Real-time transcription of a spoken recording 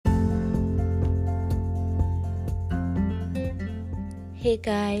Hey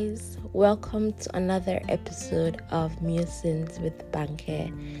guys, welcome to another episode of Musings with Banker.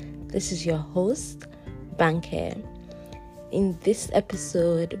 This is your host, Banker. In this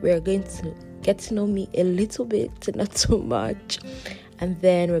episode, we're going to get to know me a little bit, not too much, and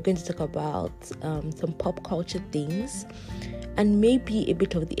then we're going to talk about some pop culture things and maybe a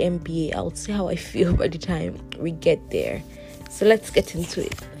bit of the NBA. I'll see how I feel by the time we get there. So let's get into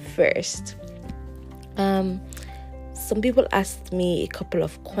it first. Some people asked me a couple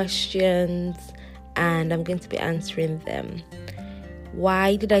of questions and I'm going to be answering them.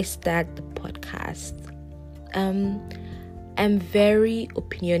 Why did I start the podcast? I'm very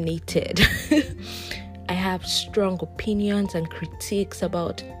opinionated. I have strong opinions and critiques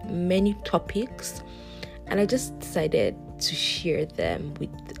about many topics, and I just decided to share them with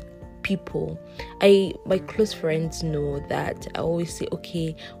people. My close friends know that I always say,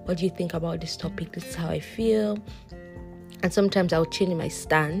 okay, what do you think about this topic? This is how I feel. And sometimes I'll change my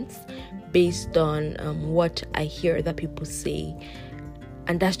stance based on what I hear other people say.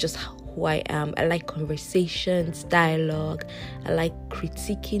 And that's just who I am. I like conversations, dialogue. I like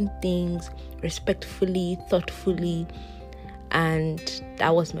critiquing things respectfully, thoughtfully. And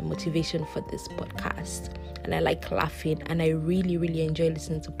that was my motivation for this podcast. And I like laughing. And I really, really enjoy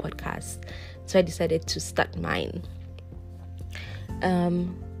listening to podcasts. So I decided to start mine.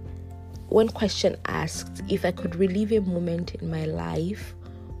 One question asked, if I could relive a moment in my life,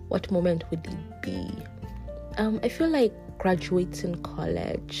 what moment would it be? I feel like graduating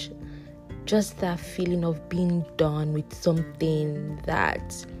college, just that feeling of being done with something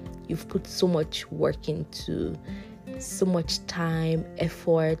that you've put so much work into, so much time,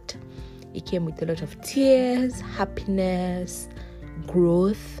 effort. It came with a lot of tears, happiness,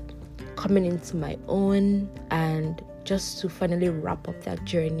 growth, coming into my own, and just to finally wrap up that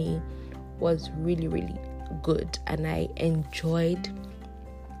journey was really, really good, and I enjoyed.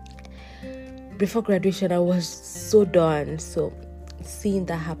 Before graduation, I was so done. So seeing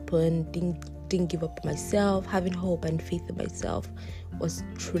that happen, didn't give up on myself, having hope and faith in myself was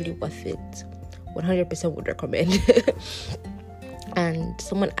truly worth it. 100% would recommend. And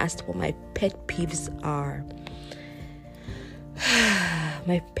someone asked what my pet peeves are.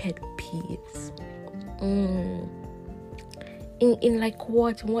 My pet peeves. In like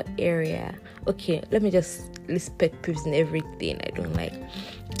what? In what area? Okay, let me just list pet peeves in everything I don't like.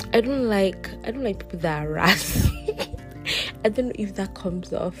 I don't like people that harass. I don't know if that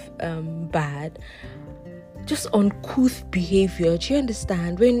comes off bad. Just uncouth behavior. Do you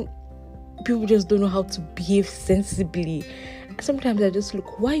understand? When people just don't know how to behave sensibly. Sometimes I just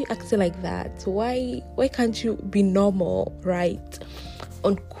look, why are you acting like that? Why can't you be normal, right?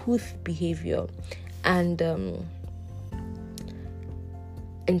 Uncouth behavior. And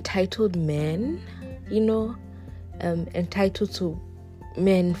entitled men, entitled to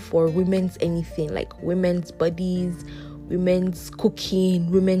men for women's anything, like women's bodies, women's cooking,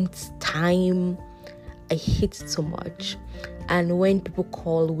 women's time. I hate it so much. And when people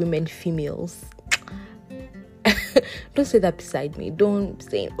call women females, don't say that beside me. Don't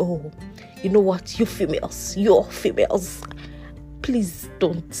say, oh, you know what, you're females. Please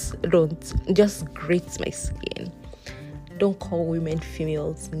don't. Just grate my skin. Don't call women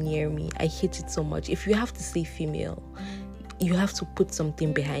females near me. I hate it so much. If you have to say female, you have to put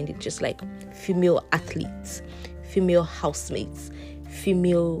something behind it, just like female athletes, female housemates,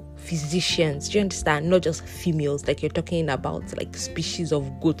 female physicians. Do you understand? Not just females, like you're talking about like species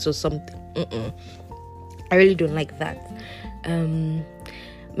of goats or something. I really don't like that.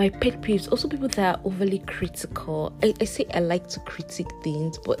 My pet peeves, also people that are overly critical. I say I like to critique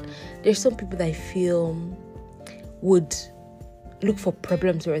things, but there's some people that I feel would look for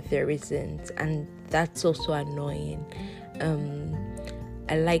problems where there isn't, and that's also annoying. I'm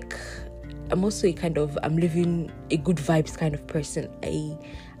also I'm living a good vibes kind of person.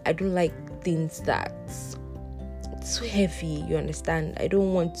 I don't like things that's too heavy, you understand? I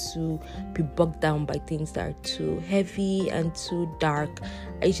don't want to be bogged down by things that are too heavy and too dark.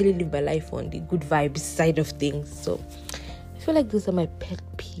 I usually live my life on the good vibes side of things. So I feel like those are my pet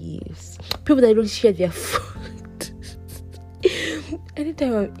peeves. People that don't share their food.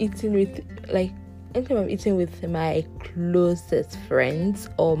 Anytime I'm eating with my closest friends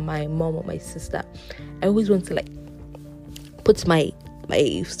or my mom or my sister, I always want to put my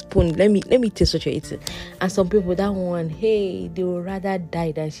spoon, let me taste what you're eating. And some people, that one, hey, they would rather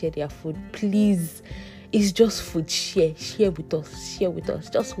die than share their food. Please, it's just food. Share with us.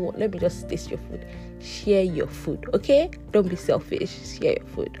 Just one, let me just taste your food. Share your food, okay? Don't be selfish. Share your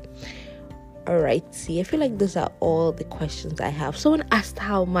food. Alrighty, I feel like those are all the questions I have. Someone asked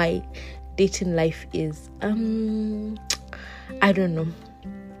how my dating life is. I don't know.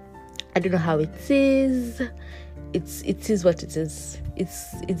 I don't know how it is. It is what it is.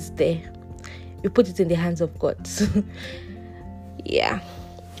 It's there. We put it in the hands of God. Yeah.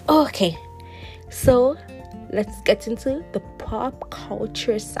 Okay. So let's get into the pop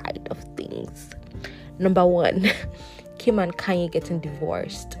culture side of things. Number 1, Kim and Kanye getting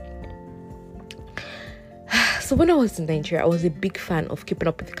divorced. So when I was in Nigeria, I was a big fan of Keeping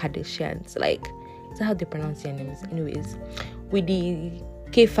Up with the Kardashians. Like, is that how they pronounce their names? Anyways, with the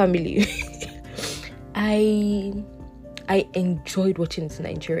K family. I enjoyed watching it in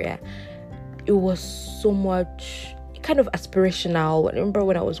Nigeria. It was so much kind of aspirational. I remember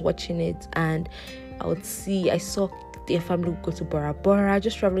when I was watching it and I saw their family go to Bora Bora,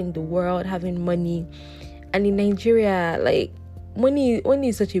 just traveling the world, having money. And in Nigeria, like, money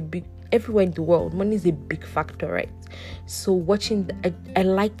is such a big, everywhere in the world, money is a big factor, right? So I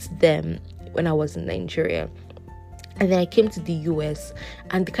liked them when I was in Nigeria. And then I came to the US,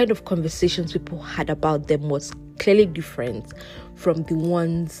 and the kind of conversations people had about them was clearly different from the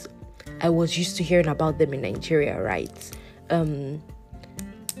ones I was used to hearing about them in Nigeria, right?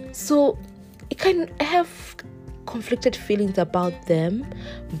 So I have conflicted feelings about them,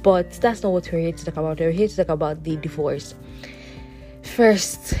 but that's not what we're here to talk about. We're here to talk about the divorce.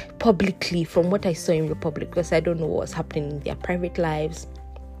 First, publicly, from what I saw in the public, because I don't know what's happening in their private lives,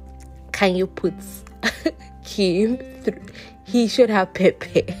 Kanye puts Kim through. He should have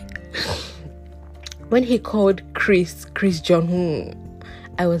Pepe. When he called Chris Jong-un,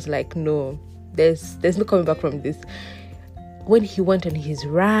 I was like, no, there's no coming back from this. When he went on his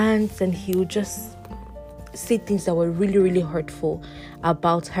rants and he would just say things that were really, really hurtful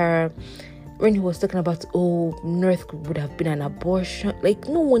about her. When he was talking about, North would have been an abortion. Like,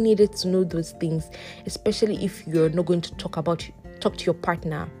 no one needed to know those things, especially if you're not going to talk to your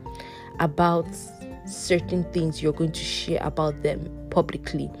partner about certain things you're going to share about them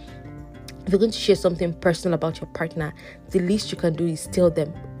publicly. If you're going to share something personal about your partner, the least you can do is tell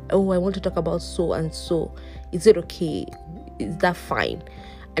them, I want to talk about so and so. Is it okay? Is that fine?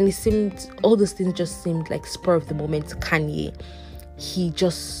 And all those things just seemed like spur of the moment. Kanye, he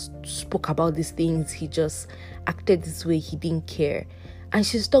just spoke about these things. He just acted this way. He didn't care. And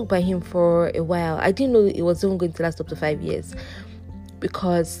she stuck by him for a while. I didn't know it was even going to last up to 5 years.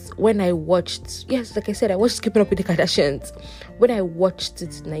 Because when I watched, like I said, I watched Keeping Up with the Kardashians. When I watched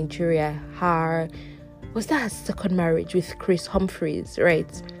it in Nigeria, was that her second marriage with Chris Humphries,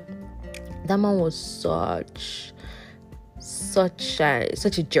 right? That man was such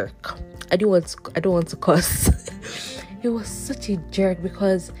a jerk. I don't want to cuss. He was such a jerk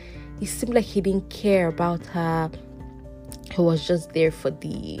because it seemed like he didn't care about her. He was just there for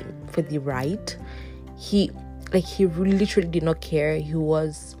the ride. He literally did not care. He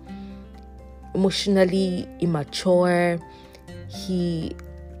was emotionally immature.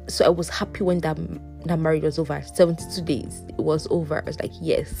 So I was happy when that marriage was over. 72 days, it was over. I was like,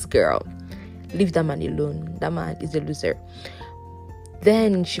 yes, girl, leave that man alone. That man is a loser.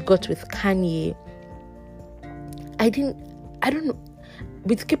 Then she got with Kanye. I don't know.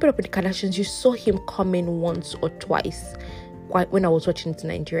 With Keeping Up with the Kardashians, you saw him come in once or twice. When I was watching it in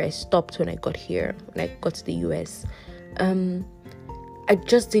Nigeria, I stopped when I got here, when I got to the US. I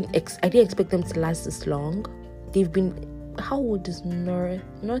just didn't expect them to last this long. They've been, how old is North?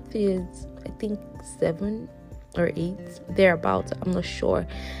 North is, I think, 7 or 8, thereabouts, I'm not sure.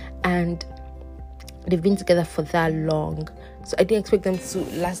 And they've been together for that long. So I didn't expect them to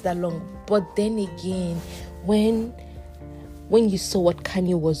last that long. But then again, when you saw what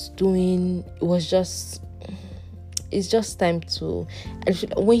Kanye was doing, it's just time to.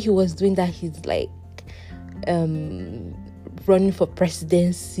 And when he was doing that, he's like running for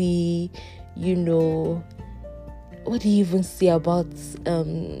presidency. What do you even say about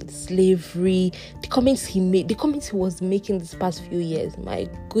slavery? The comments he was making this past few years, my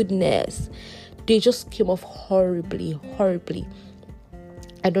goodness, they just came off horribly.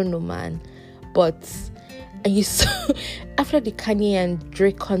 I don't know, man. But you saw after the Kanye and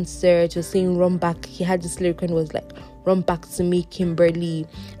Drake concert, he was saying run back. He had this lyric and was like, run back to me, Kimberly.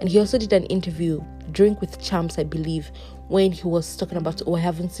 And he also did an interview, Drink with Champs, I believe, when he was talking about, I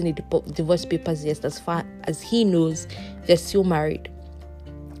haven't seen the divorce papers yet. As far as he knows, they're still married.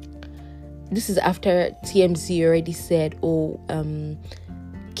 This is after TMZ already said,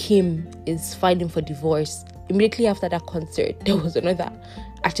 Kim is filing for divorce. Immediately after that concert, there was another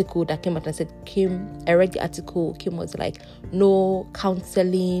article that came out and said, I read the article. Kim was like, no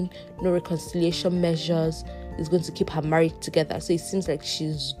counseling, no reconciliation measures is going to keep her marriage together. So it seems like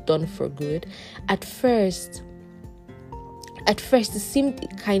she's done for good. At first it seemed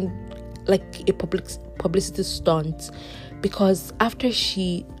kind like a publicity stunt because after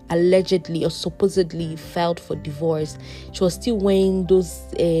she allegedly or supposedly filed for divorce, she was still wearing those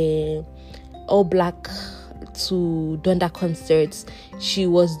all black to Donda concerts. She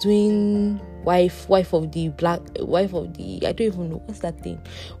was doing wife of the I don't even know what's that thing,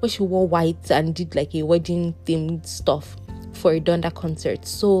 where she wore white and did like a wedding themed stuff for a Donda concert.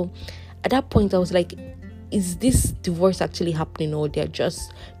 So at that point I was like, is this divorce actually happening, or they're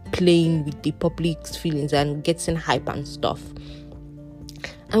just playing with the public's feelings and getting hype and stuff?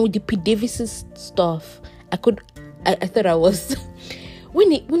 And with the Pete Davis's stuff, I thought I was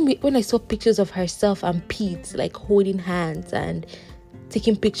when I saw pictures of herself and Pete like holding hands and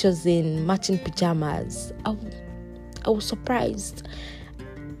taking pictures in matching pajamas, I was surprised.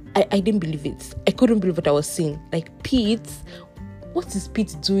 I didn't believe it. I couldn't believe what I was seeing. Like, Pete, what is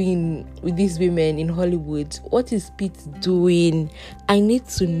Pete doing with these women in Hollywood? What is Pete doing? I need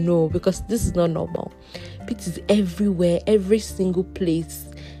to know, because this is not normal. Pete is everywhere, every single place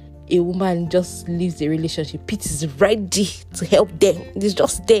a woman just leaves a relationship, Pete is ready to help them. He's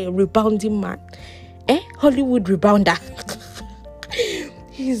just there, rebounding man. Hollywood rebounder.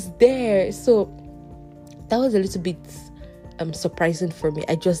 He's there. So that was a little bit surprising for me.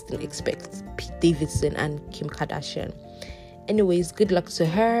 I just didn't expect Pete Davidson and Kim Kardashian. Anyways, good luck to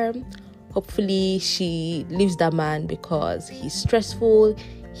her. Hopefully she leaves that man, because he's stressful,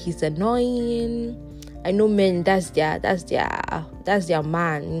 he's annoying. I know men, that's their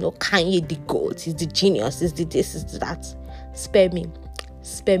man. You know, Kanye the goat, he's the genius, he's the this, he's the that. Spare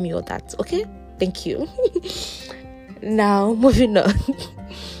me all that, okay? Thank you. Now, moving on.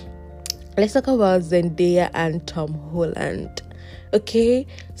 Let's talk about Zendaya and Tom Holland. Okay,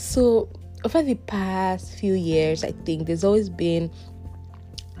 so over the past few years, I think there's always been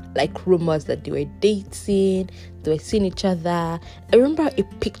like rumors that they were dating, they were seeing each other. I remember a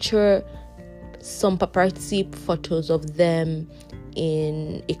picture, some paparazzi photos of them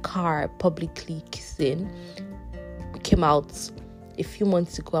in a car publicly kissing came out a few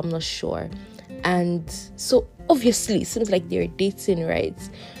months ago, I'm not sure. And so obviously it seems like they're dating, right?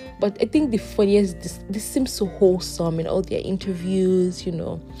 But I think the funniest, this seems so wholesome in all their interviews, you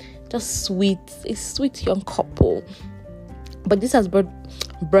know, just sweet, a sweet young couple. But this has brought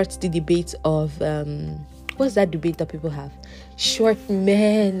the debate of what's that debate that people have? Short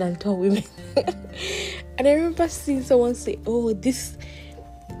men and tall women. And I remember seeing someone say, this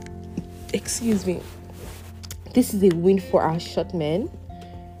is a win for our short men.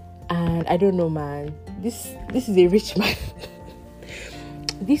 And I don't know, man, this is a rich man.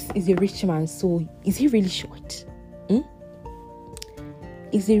 This is a rich man, so is he really short?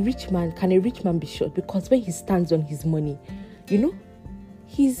 Is a rich man, can a rich man be short? Because when he stands on his money, you know,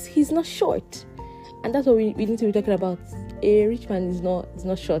 he's not short. And that's what we need to be talking about. A rich man is not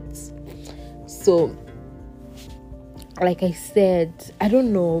short. So, like I said, I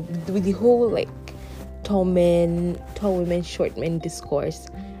don't know, with the whole like tall women, short men discourse,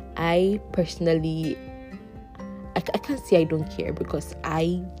 I personally, I can't say I don't care, because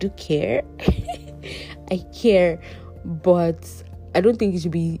I do care. I care, but I don't think you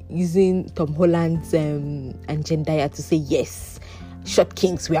should be using Tom Holland's and Zendaya to say, yes, short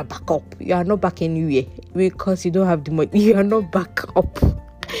kings, we are back up. You are not back anywhere, because you don't have the money. You are not back up.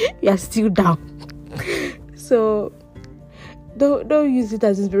 You are still down. So don't use it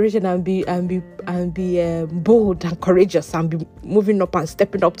as inspiration and be bold and courageous and be moving up and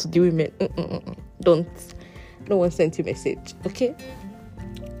stepping up to the women. Don't. No one sent you a message, okay?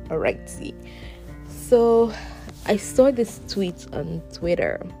 All right, see. So I saw this tweet on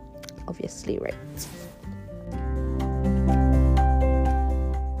Twitter, obviously, right?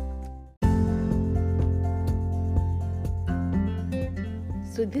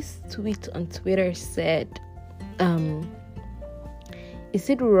 So this tweet on Twitter said, is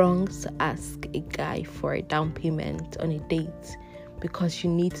it wrong to ask a guy for a down payment on a date because you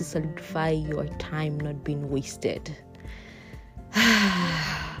need to solidify your time not being wasted?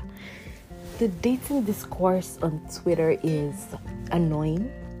 The dating discourse on Twitter is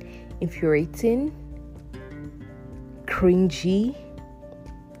annoying, infuriating, cringy,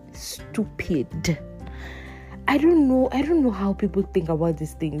 stupid. I don't know how people think about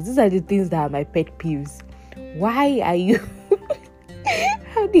these things. These are the things that are my pet peeves. Why are you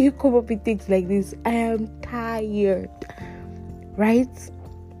how do you come up with things like this? I am tired, right?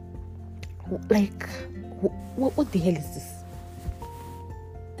 Like, what the hell is this?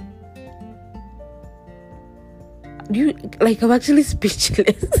 I'm actually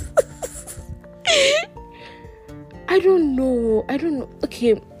speechless. I don't know.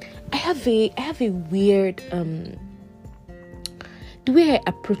 Okay, I have a weird the way I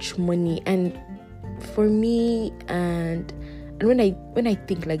approach money, and for me, and when I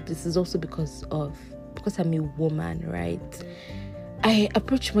think like this, is also because I'm a woman, right? I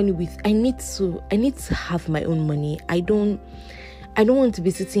approach money with I need to have my own money. I don't want to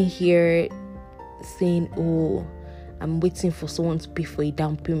be sitting here saying, oh, I'm waiting for someone to pay for a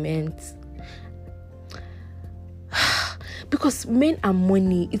down payment. Because men and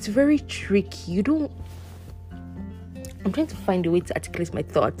money, it's very tricky. I'm trying to find a way to articulate my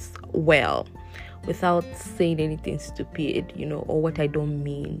thoughts well without saying anything stupid, or what I don't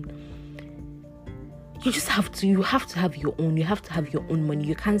mean. You have to have your own. You have to have your own money.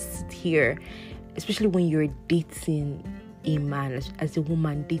 You can't sit here, especially when you're dating a man, as a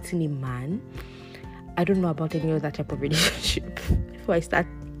woman dating a man. I don't know about any other type of relationship. Before I start,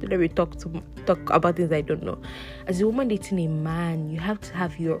 let me talk about things I don't know. As a woman dating a man, you have to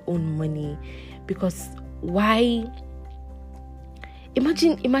have your own money, because why?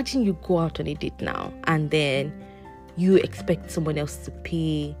 Imagine you go out on a date now, and then you expect someone else to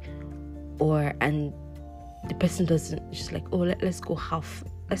pay, and the person doesn't, just like, oh, let's go half.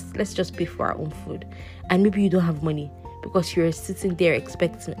 Let's just pay for our own food, and maybe you don't have money because you're sitting there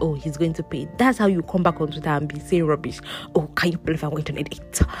expecting, oh, he's going to pay. That's how you come back onto that and be saying rubbish. Oh, can you believe I went on a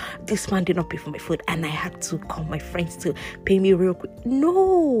date? This man did not pay for my food, and I had to call my friends to pay me real quick.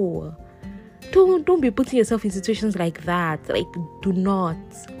 No, don't be putting yourself in situations like that. Like, do not.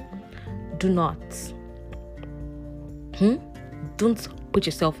 Don't put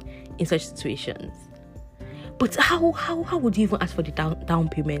yourself in such situations. But how would you even ask for the down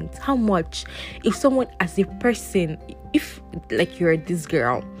payment? How much? If someone, as a person, if like you're this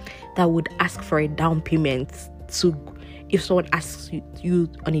girl that would ask for a down payment if someone asks you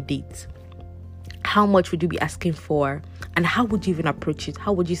on a date, how much would you be asking for? And how would you even approach it?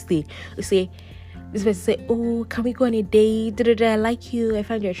 How would you say? This person say, oh, can we go on a date? I like you. I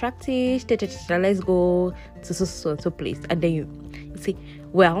find you attractive. Let's go to so place. And then you say,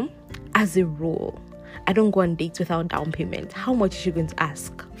 well, as a rule, I don't go on dates without down payment. How much is she going to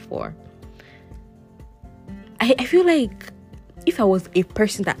ask for? I feel like if I was a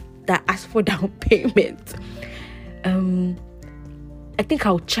person that asked for down payment, I think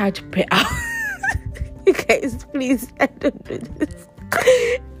I'll charge per hour. You guys, please, I don't do this.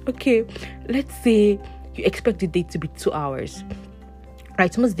 Okay, let's say you expect the date to be 2 hours.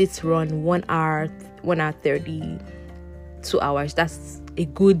 Right, most dates run 1 hour 30, 2 hours. That's a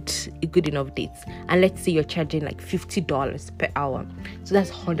good enough date. And let's say you're charging like $50 per hour, so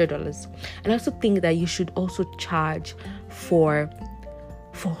that's $100. And I also think that you should also charge for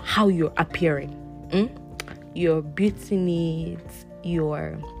how you're appearing, your beauty needs,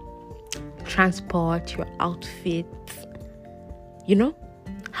 your transport, your outfit.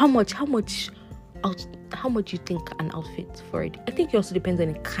 How much you think an outfit for it? I think it also depends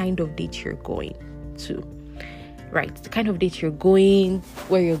on the kind of date you're going to. Right, the kind of date you're going,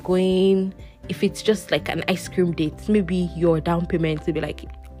 where you're going. If it's just like an ice cream date, maybe your down payment will be like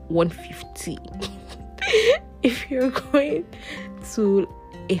 $150. If you're going to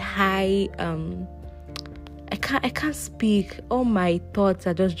a high, I can't speak. All my thoughts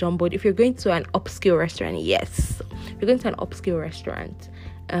are just jumbled. If you're going to an upscale restaurant, yes. If you're going to an upscale restaurant,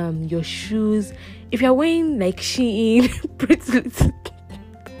 your shoes. If you're wearing like Shein, Pretty Little,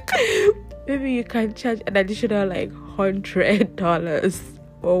 maybe you can charge an additional like $100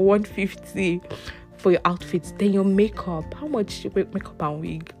 or $150 for your outfits. Then your makeup. How much your makeup and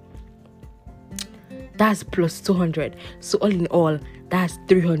wig? That's plus $200. So all in all, that's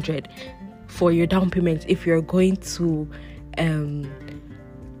 $300 for your down payment. If you're going to,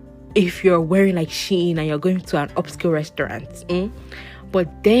 if you're wearing like Shein and you're going to an upscale restaurant,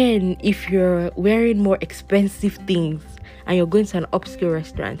 But then if you're wearing more expensive things and you're going to an upscale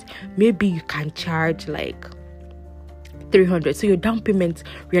restaurant, maybe you can charge like $300. So your down payment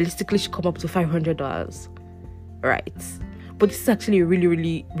realistically should come up to $500, right? But this is actually a really,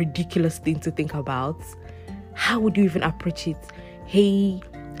 really ridiculous thing to think about. How would you even approach it? Hey,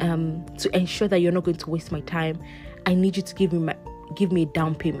 to ensure that you're not going to waste my time, I need you to give me a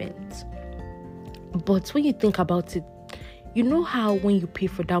down payment. But when you think about it, you know how when you pay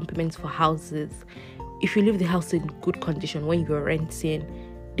for down payments for houses, if you leave the house in good condition when you're renting,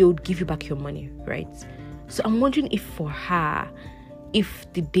 they would give you back your money, right? So I'm wondering if for her,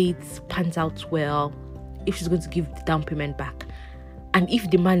 if the date pans out well, if she's going to give the down payment back, and if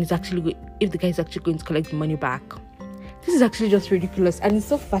the guy is actually going to collect the money back. This is actually just ridiculous, and it's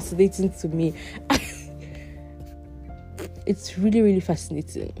so fascinating to me. It's really, really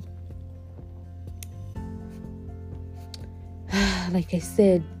fascinating. Like I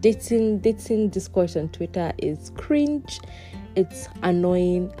said, dating discourse on Twitter is cringe, it's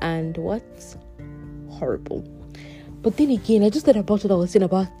annoying, and horrible. But then again, I just thought about what I was saying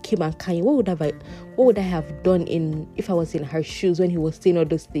about Kim and Kanye. What would I have done if I was in her shoes when he was saying all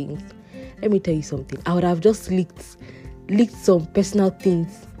those things? Let me tell you something. I would have just leaked some personal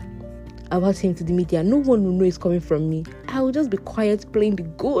things about him to the media. No one will know it's coming from me. I will just be quiet, playing the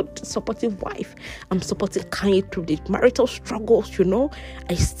good, supportive wife. I'm supporting Kanye through the marital struggles,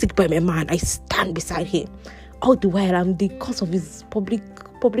 I stick by my man. I stand beside him. All the while, I'm the cause of his public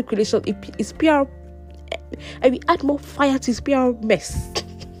relation. His PR. I will add more fire to his PR mess.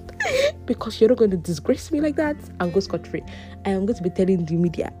 Because you're not going to disgrace me like that and go scot-free. I am going to be telling the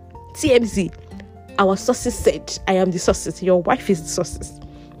media, TMZ, our sources said, I am the sources. Your wife is the sources.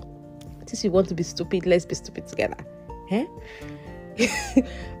 Since you want to be stupid, let's be stupid together.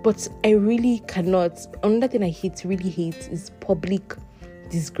 But I really cannot. Another thing I really hate is public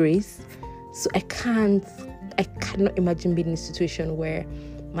disgrace. So I cannot imagine being in a situation where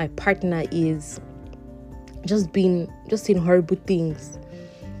my partner is just saying horrible things.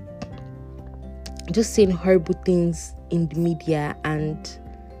 Just saying horrible things in the media, and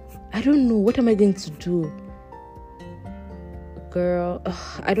I don't know, what am I going to do? Girl,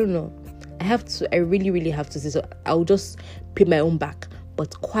 I don't know. I really, really have to say so. I'll just pay my own back,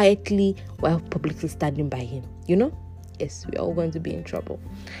 but quietly while publicly standing by him. Yes, we're all going to be in trouble.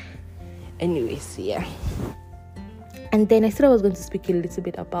 Anyways, yeah. And then I said I was going to speak a little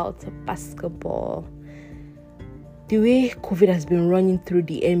bit about basketball. The way COVID has been running through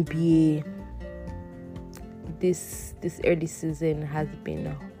the NBA this early season has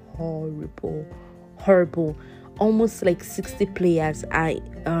been horrible. Almost like 60 players are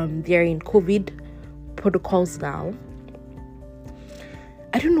they're in COVID protocols now.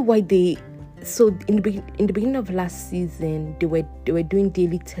 I don't know why so in the beginning of last season they were doing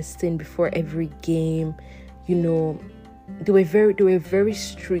daily testing before every game. They were very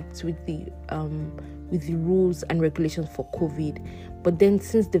strict with the rules and regulations for COVID. But then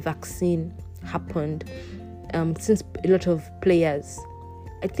since the vaccine happened, since a lot of players,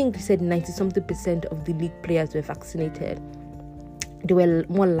 I think they said 90-something% of the league players were vaccinated, they were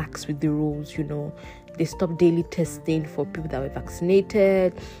more lax with the rules. They stopped daily testing for people that were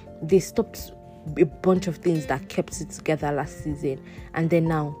vaccinated. They stopped a bunch of things that kept it together last season. And then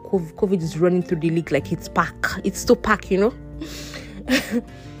now COVID is running through the league like it's pack. It's still pack,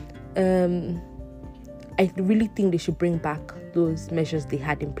 I really think they should bring back those measures they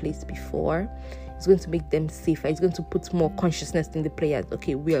had in place before. It's going to make them safer. It's going to put more consciousness in the players.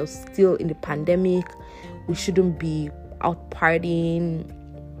 Okay, we are still in the pandemic. We shouldn't be out partying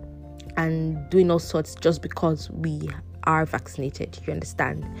and doing all sorts just because we are vaccinated. You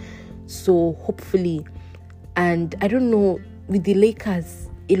understand? So hopefully, and I don't know, with the Lakers,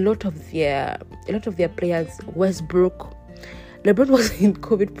 a lot of their players, Westbrook, LeBron was in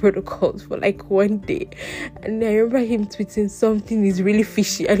COVID protocols for like one day, and I remember him tweeting something is really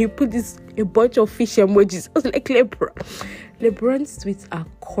fishy, and he put a bunch of fish emojis. I was like, LeBron's tweets are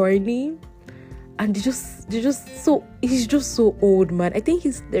corny, and he's just so old, man. I think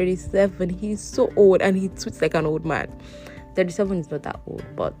he's 37. He's so old, and he tweets like an old man. 37 is not that old,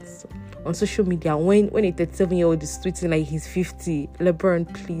 but on social media, when a 37-year-old is tweeting like he's 50,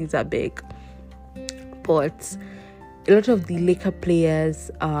 LeBron, please, I beg. But a lot of the Laker players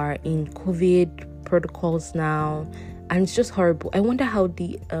are in COVID protocols now, and it's just horrible. I wonder how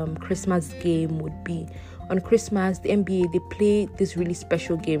the Christmas game would be. On Christmas, the NBA, they play these really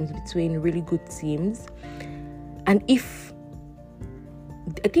special games between really good teams. And I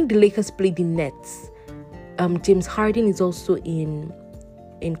think the Lakers play the Nets. James Harden is also in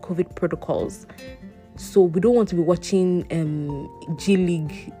COVID protocols. So we don't want to be watching G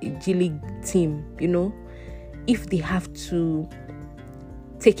League team, if they have to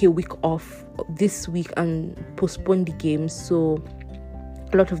take a week off this week and postpone the game, so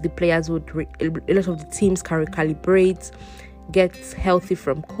a lot of the players a lot of the teams can recalibrate, get healthy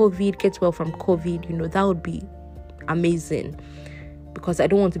from COVID, get well from COVID, that would be amazing, because I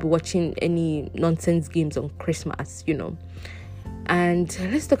don't want to be watching any nonsense games on Christmas, And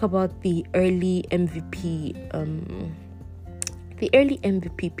let's talk about the early MVP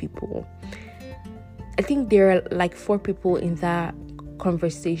people. I think there are like 4 people in that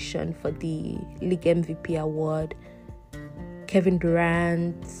conversation for the League MVP award. Kevin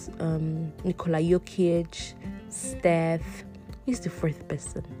Durant, Nikola Jokic, Steph. Who's the 4th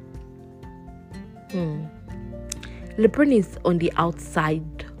person? LeBron is on the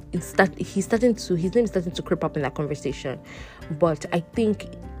outside. His name is starting to creep up in that conversation. But I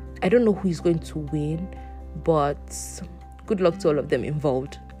don't know who is going to win, but good luck to all of them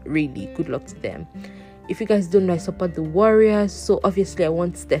involved. Really, good luck to them. If you guys don't know, I support the Warriors, so obviously I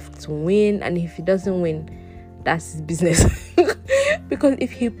want Steph to win, and if he doesn't win, that's his business. Because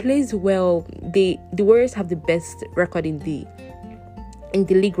if he plays well, the Warriors have the best record in the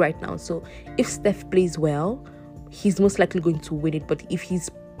league right now. So if Steph plays well, he's most likely going to win it. But if he's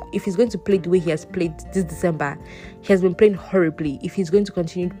going to play the way he has played this December, he has been playing horribly. If he's going to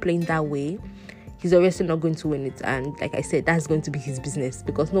continue playing that way, he's obviously not going to win it. And like I said, that's going to be his business,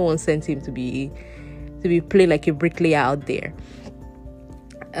 because no one sent him to be playing like a bricklayer out there.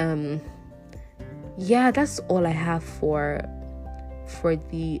 Yeah, that's all I have for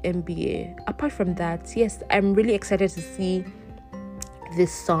the NBA. Apart from that, yes, I'm really excited to see the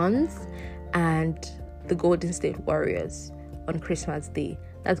Suns and the Golden State Warriors on Christmas Day.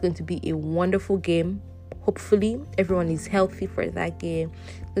 That's going to be a wonderful game. Hopefully everyone is healthy for that game.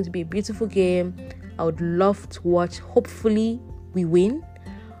 It's going to be a beautiful game. I would love to watch. Hopefully we win,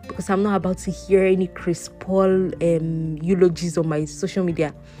 because I'm not about to hear any Chris Paul eulogies on my social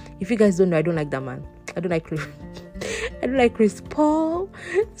media. If you guys don't know, I don't like that man. I don't like Chris Paul.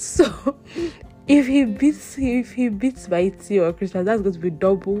 So if he beats my team on Christmas, that's going to be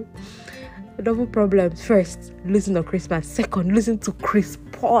double problems. First, losing on Christmas. Second, losing to Chris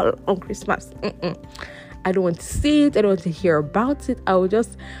Paul on Christmas. I don't want to see it. I don't want to hear about it. I will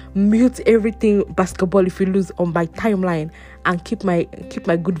just mute everything basketball if we lose on my timeline, and keep my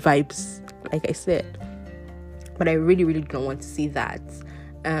good vibes, like I said. But I really, really don't want to see that.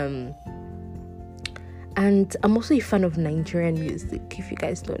 And I'm also a fan of Nigerian music. If you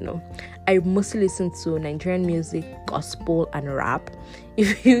guys don't know, I mostly listen to Nigerian music, gospel, and rap.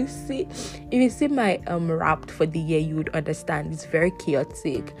 If you see my rap for the year, you would understand it's very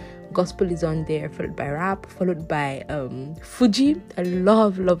chaotic. Gospel is on there, followed by rap, followed by Fuji. I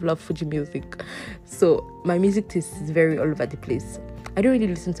love Fuji music. So my music taste is very all over the place. I don't really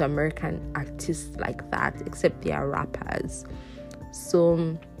listen to American artists like that, except they are rappers.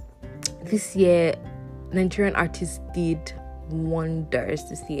 So this year, Nigerian artists did wonders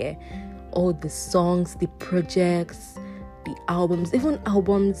this year. All the songs, the projects, the albums, even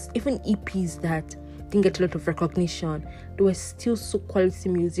EPs that didn't get a lot of recognition, there was still so quality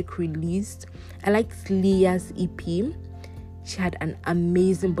music released. I liked Leah's EP. She had an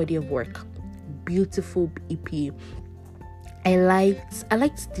amazing body of work, beautiful EP. I liked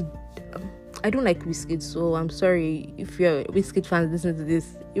the I don't like Wizkid, so I'm sorry if you're Wizkid fans listening to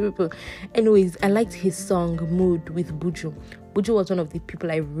this. Anyways, I liked his song Mood with Buju. Buju was one of the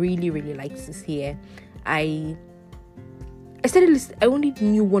people I really, really liked this year. I started listening. I only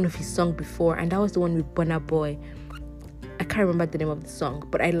knew one of his songs before, and that was the one with Burna Boy. I can't remember the name of the song,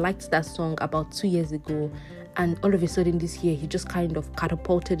 but I liked that song about 2 years ago, and all of a sudden this year he just kind of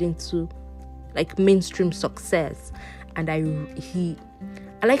catapulted into like mainstream success. And I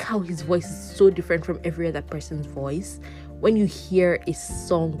like how his voice is so different from every other person's voice. When you hear a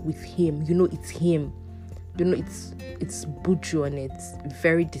song with him, you know it's him. You know it's Buju, and it's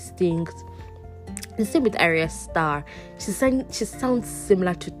very distinct. The same with Arya Star. She sounds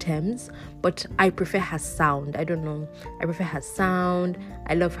similar to Thames, but I prefer her sound. I don't know. I prefer her sound.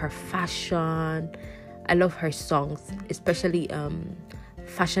 I love her fashion. I love her songs, especially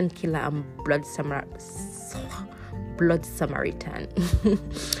Fashion Killer and Blood Samaritan.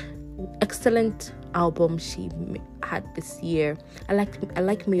 Excellent album she had this year. I like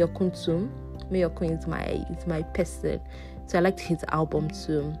Miyokun too. Miyokun is my person, so I liked his album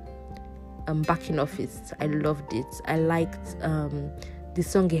too. Back in Office, I loved it. I liked the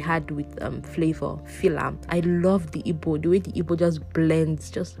song he had with Flavor, Fila. I love the Igbo, the way the Igbo just blends,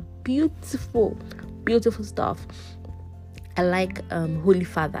 just beautiful stuff. I like Holy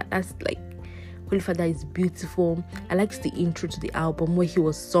Father. That's like, Holy Father is beautiful. I liked the intro to the album where he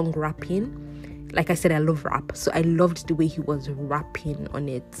was song rapping. Like I said, I love rap, so I loved the way he was rapping on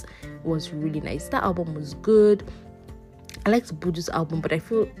it. It was really nice. That album was good. I liked Buju's album, but I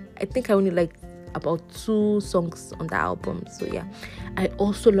think I only liked about 2 songs on the album. So yeah, I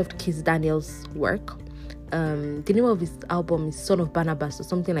also loved Kiss Daniel's work. The name of his album is Son of Barnabas or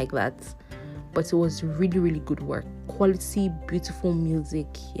something like that, but it was really, really good work. Quality, beautiful music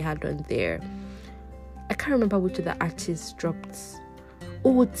he had on there. I can't remember which of the artists dropped.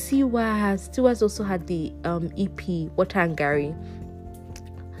 Oh, Tiwa's also had the EP Water and Gary.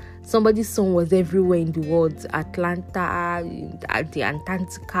 Somebody's song was everywhere in the world. Atlanta, at the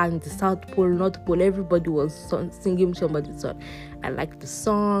Antarctica, in the South Pole, North Pole. Everybody was singing somebody's song. I liked the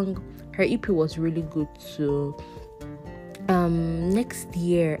song. Her EP was really good too. Next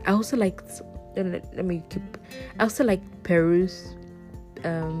year, I also liked. I also liked Peru's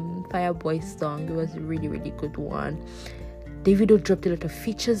Fireboy song. It was a really, really good one. Davido dropped a lot of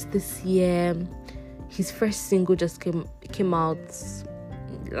features this year. His first single just came out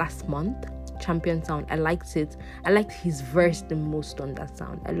last month, Champion Sound. I liked it. I liked his verse the most on that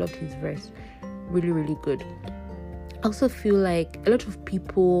sound. I loved his verse. Really, really good. I also feel like a lot of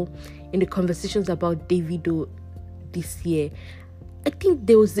people in the conversations about Davido this year, I think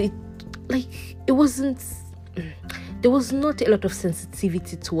there was not a lot of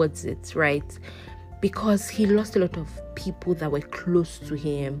sensitivity towards it, right? Because he lost a lot of people that were close to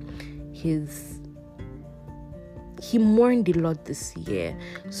him. He mourned a lot this year.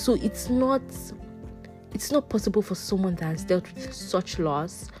 So it's not possible for someone that has dealt with such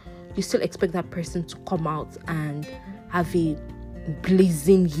loss. You still expect that person to come out and have a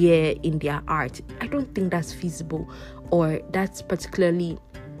blazing year in their art. I don't think that's feasible, or that's particularly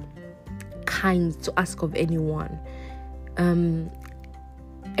kind to ask of anyone.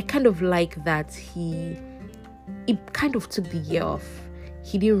 I kind of like that he kind of took the year off.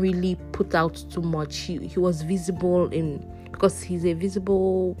 He didn't really put out too much. He was visible because he's a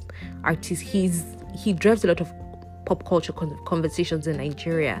visible artist. He drives a lot of pop culture conversations in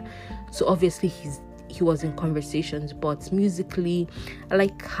Nigeria, so obviously he was in conversations. But musically, I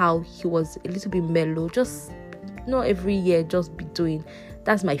like how he was a little bit mellow. Just not every year just be doing,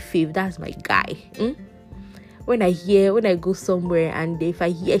 that's my fave, that's my guy. When I go somewhere and if I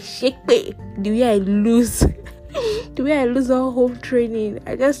hear shake me, the way I lose all home training,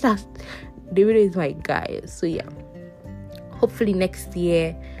 I just start, David is my guy. So yeah, hopefully next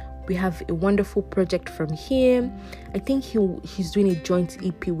year we have a wonderful project from him. I think he's doing a joint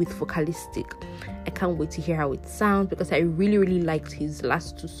EP with Focalistic. I can't wait to hear how it sounds, because I really, really liked his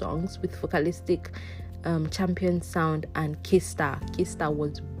last two songs with Focalistic, Champion Sound and K-Star. K-Star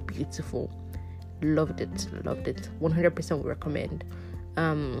was beautiful. Loved it 100% would recommend.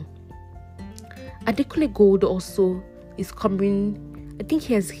 Adekunle Gold also is coming. I think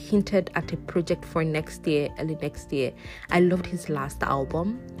he has hinted at a project for next year, early next year. I loved his last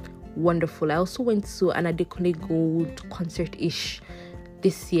album, wonderful. I also went to an Adekunle Gold concert-ish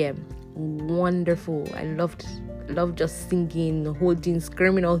this year, wonderful. I loved just singing, holding,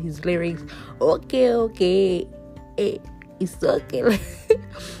 screaming all his lyrics. Okay, it's okay.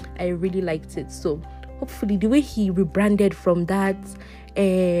 I really liked it. So hopefully the way he rebranded from that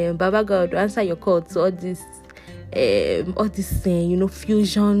Baba God answer your call to all this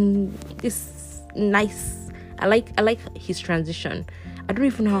fusion, this nice, I like his transition. I don't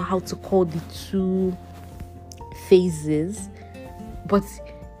even know how to call the two phases, but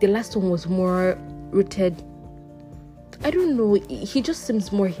the last one was more rooted. I don't know, he just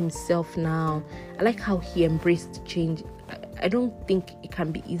seems more himself now. I like how he embraced change. I don't think it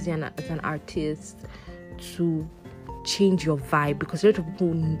can be easy as an artist to change your vibe, because a lot of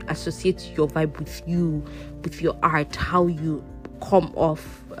people associate your vibe with your art, how you come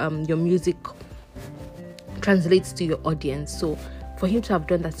off, your music translates to your audience. So for him to have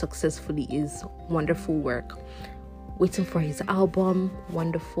done that successfully is wonderful work. Waiting for his album,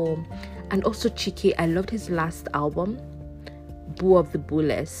 wonderful. And also Chike, I loved his last album, Boo of the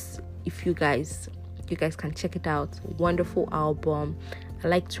Boolless. If you guys can check it out, wonderful album. I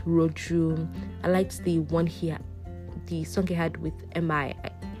liked Roju. I liked the song he had with MI.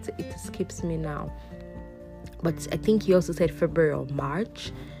 It escapes me now, but I think he also said February or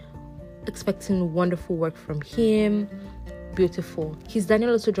March. Expecting wonderful work from him. Beautiful. His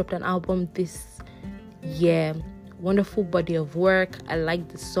Daniel also dropped an album this year. Wonderful body of work. I like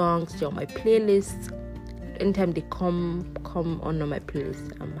the songs. They're on my playlist. Anytime they come on my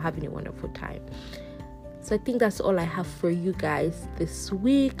playlist, I'm having a wonderful time. So I think that's all I have for you guys this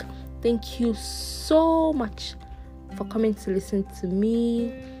week. Thank you so much for coming to listen to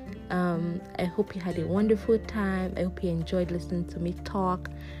me. I hope you had a wonderful time. I hope you enjoyed listening to me talk,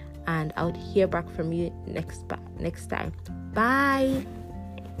 and I would hear back from you next time. Bye.